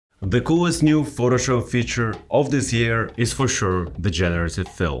The coolest new Photoshop feature of this year is for sure the generative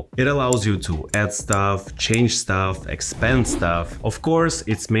fill. It allows you to add stuff, change stuff, expand stuff. Of course,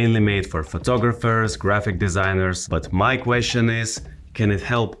 it's mainly made for photographers, graphic designers, but my question is, can it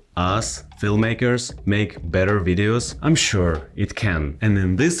help us, filmmakers, make better videos? I'm sure it can. And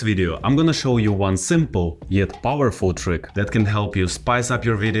in this video, I'm gonna show you one simple yet powerful trick that can help you spice up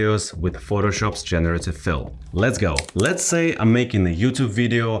your videos with Photoshop's generative fill. Let's go. Let's say I'm making a YouTube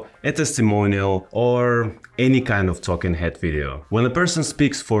video, a testimonial, or any kind of talking head video. When a person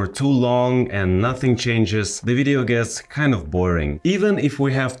speaks for too long and nothing changes, the video gets kind of boring. Even if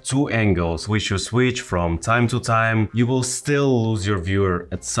we have two angles which you switch from time to time, you will still lose your viewer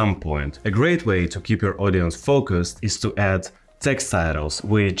at some point. A great way to keep your audience focused is to add text titles,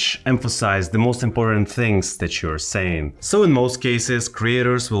 which emphasize the most important things that you're saying. So in most cases,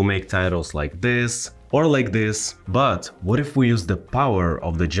 creators will make titles like this or like this, but what if we use the power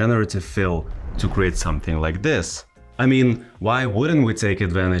of the generative fill to create something like this? I mean, why wouldn't we take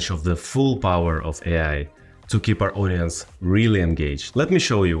advantage of the full power of AI to keep our audience really engaged? Let me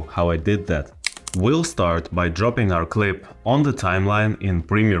show you how I did that. We'll start by dropping our clip on the timeline in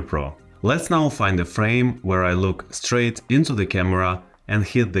Premiere Pro. Let's now find a frame where I look straight into the camera and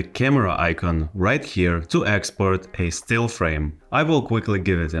hit the camera icon right here to export a still frame. I will quickly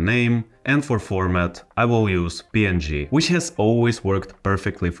give it a name, and for format I will use PNG, which has always worked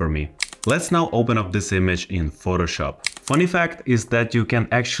perfectly for me. Let's now open up this image in Photoshop. Funny fact is that you can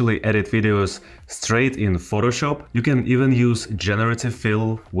actually edit videos straight in Photoshop. You can even use generative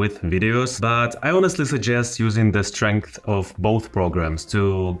fill with videos, but I honestly suggest using the strength of both programs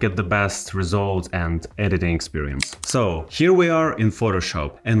to get the best results and editing experience. So here we are in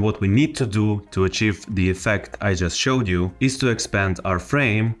Photoshop, and what we need to do to achieve the effect I just showed you is to expand our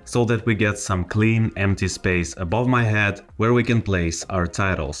frame so that we get some clean empty space above my head where we can place our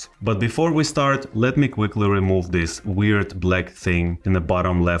titles. But before we start, let me quickly remove this weird black thing in the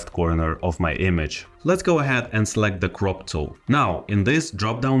bottom left corner of my image. Let's go ahead and select the crop tool. Now, in this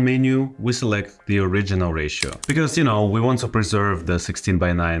drop-down menu, we select the original ratio because, you know, we want to preserve the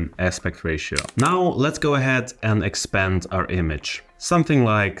 16:9 aspect ratio. Now, let's go ahead and expand our image. Something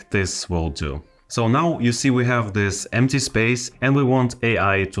like this will do. So now you see we have this empty space and we want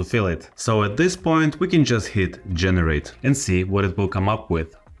AI to fill it. So at this point, we can just hit generate and see what it will come up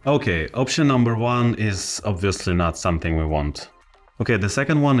with. Okay, option number one is obviously not something we want. Okay, the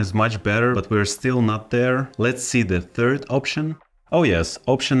second one is much better, but we're still not there. Let's see the third option. Oh yes,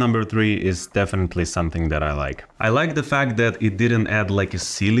 option number 3 is definitely something that I like. I like the fact that it didn't add like a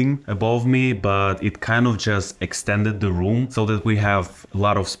ceiling above me, but it kind of just extended the room so that we have a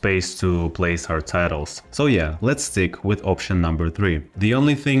lot of space to place our titles. So yeah, let's stick with option number 3. The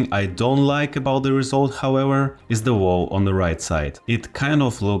only thing I don't like about the result, however, is the wall on the right side. It kind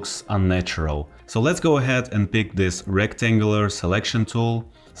of looks unnatural. So let's go ahead and pick this rectangular selection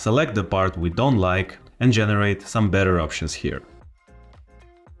tool, select the part we don't like, and generate some better options here.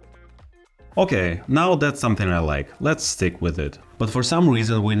 Okay, now that's something I like, let's stick with it. But for some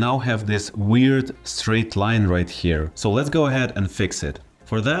reason we now have this weird straight line right here, so let's go ahead and fix it.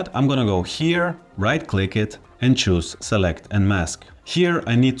 For that I'm gonna go here, right click it and choose select and mask. Here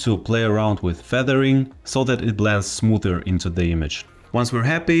I need to play around with feathering so that it blends smoother into the image. Once we're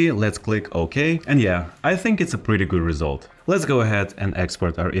happy, let's click OK, and yeah, I think it's a pretty good result. Let's go ahead and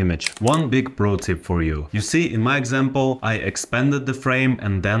export our image. One big pro tip for you. You see, in my example, I expanded the frame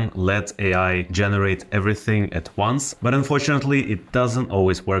and then let AI generate everything at once, but unfortunately it doesn't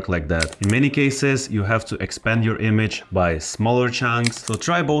always work like that. In many cases, you have to expand your image by smaller chunks, so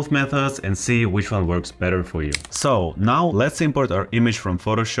try both methods and see which one works better for you. So now let's import our image from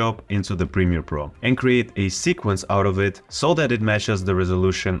Photoshop into the Premiere Pro and create a sequence out of it so that it matches the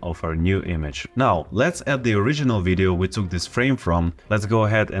resolution of our new image. Now let's add the original video we took this frame from. Let's go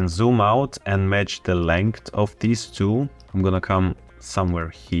ahead and zoom out and match the length of these two. I'm gonna come somewhere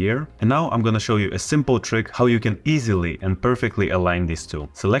here. And now I'm gonna show you a simple trick how you can easily and perfectly align these two.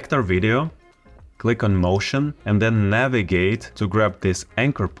 Select our video, click on motion, and then navigate to grab this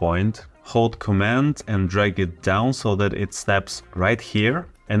anchor point, hold Command and drag it down so that it snaps right here.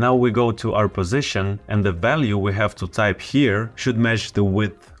 And now we go to our position, and the value we have to type here should match the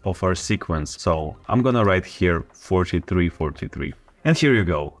width of our sequence. So I'm gonna write here 4343. And here you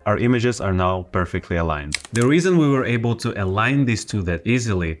go, our images are now perfectly aligned. The reason we were able to align these two that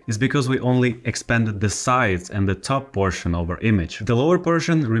easily is because we only expanded the sides and the top portion of our image. The lower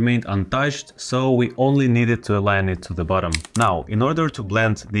portion remained untouched, so we only needed to align it to the bottom. Now, in order to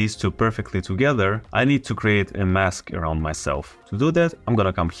blend these two perfectly together, I need to create a mask around myself. To do that, I'm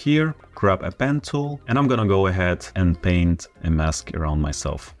gonna come here, grab a pen tool, and I'm gonna go ahead and paint a mask around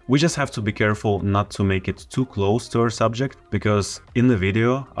myself. We just have to be careful not to make it too close to our subject, because in the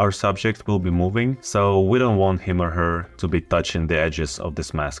video our subject will be moving, so we don't want him or her to be touching the edges of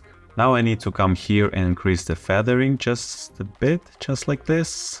this mask. Now I need to come here and increase the feathering just a bit, just like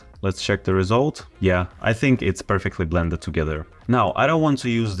this. Let's check the result. Yeah, I think it's perfectly blended together. Now, I don't want to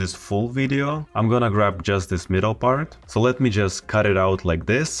use this full video. I'm gonna grab just this middle part. So let me just cut it out like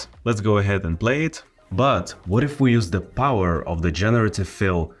this. Let's go ahead and play it. But what if we use the power of the generative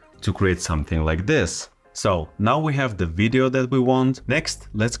fill to create something like this? So now we have the video that we want. Next,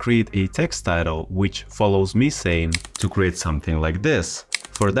 let's create a text title which follows me saying to create something like this.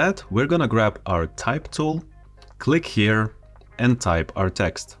 For that, we're gonna grab our type tool, click here, and type our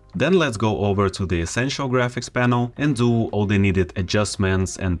text. Then let's go over to the Essential Graphics panel and do all the needed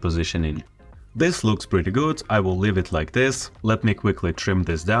adjustments and positioning. This looks pretty good, I will leave it like this. Let me quickly trim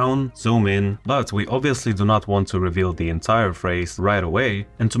this down, zoom in, but we obviously do not want to reveal the entire phrase right away.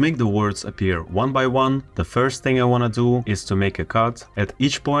 And to make the words appear one by one, the first thing I want to do is to make a cut at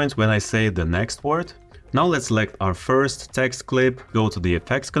each point when I say the next word. Now let's select our first text clip, go to the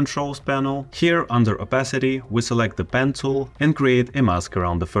Effects Controls panel. Here under Opacity, we select the pen tool and create a mask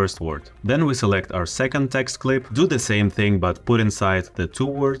around the first word. Then we select our second text clip, do the same thing but put inside the 2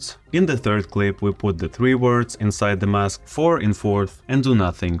 words. In the third clip, we put the 3 words inside the mask, 4 in fourth, and do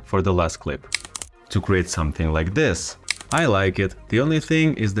nothing for the last clip. To create something like this. I like it. The only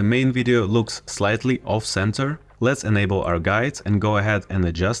thing is the main video looks slightly off-center. Let's enable our guides and go ahead and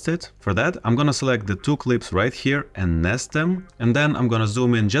adjust it. For that, I'm gonna select the 2 clips right here and nest them. And then I'm gonna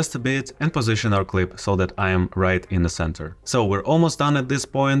zoom in just a bit and position our clip so that I am right in the center. So we're almost done at this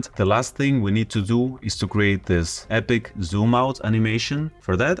point. The last thing we need to do is to create this epic zoom out animation.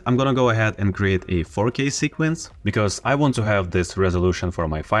 For that, I'm gonna go ahead and create a 4K sequence because I want to have this resolution for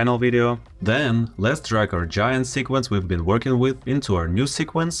my final video. Then let's drag our giant sequence we've been working with into our new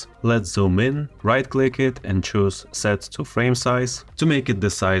sequence. Let's zoom in, right click it and choose Set to Frame Size to make it the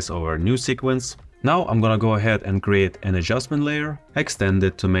size of our new sequence. Now I'm gonna go ahead and create an adjustment layer, extend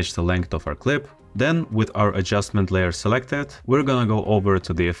it to match the length of our clip. Then with our adjustment layer selected, we're gonna go over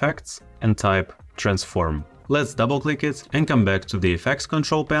to the effects and type Transform. Let's double click it and come back to the effects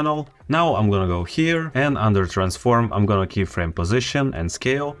control panel. Now I'm gonna go here and under transform, I'm gonna keyframe position and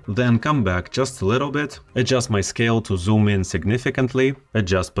scale, then come back just a little bit, adjust my scale to zoom in significantly,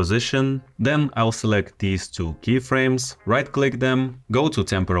 adjust position, then I'll select these 2 keyframes, right click them, go to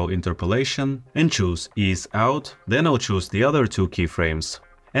temporal interpolation and choose ease out, then I'll choose the other 2 keyframes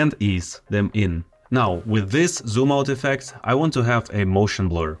and ease them in. Now, with this zoom out effect, I want to have a motion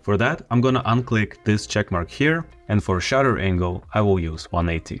blur. For that, I'm gonna unclick this checkmark here, and for shutter angle, I will use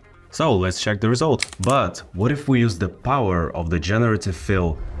 180. So let's check the result. But what if we use the power of the generative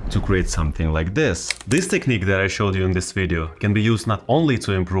fill to create something like this? This technique that I showed you in this video can be used not only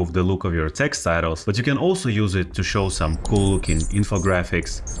to improve the look of your text titles, but you can also use it to show some cool looking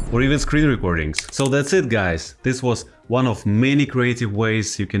infographics or even screen recordings. So that's it, guys. This was one of many creative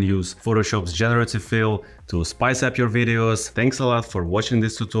ways you can use Photoshop's generative fill to spice up your videos. Thanks a lot for watching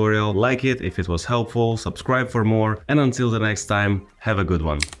this tutorial. Like it if it was helpful, subscribe for more, and until the next time, have a good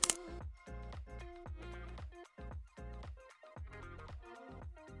one.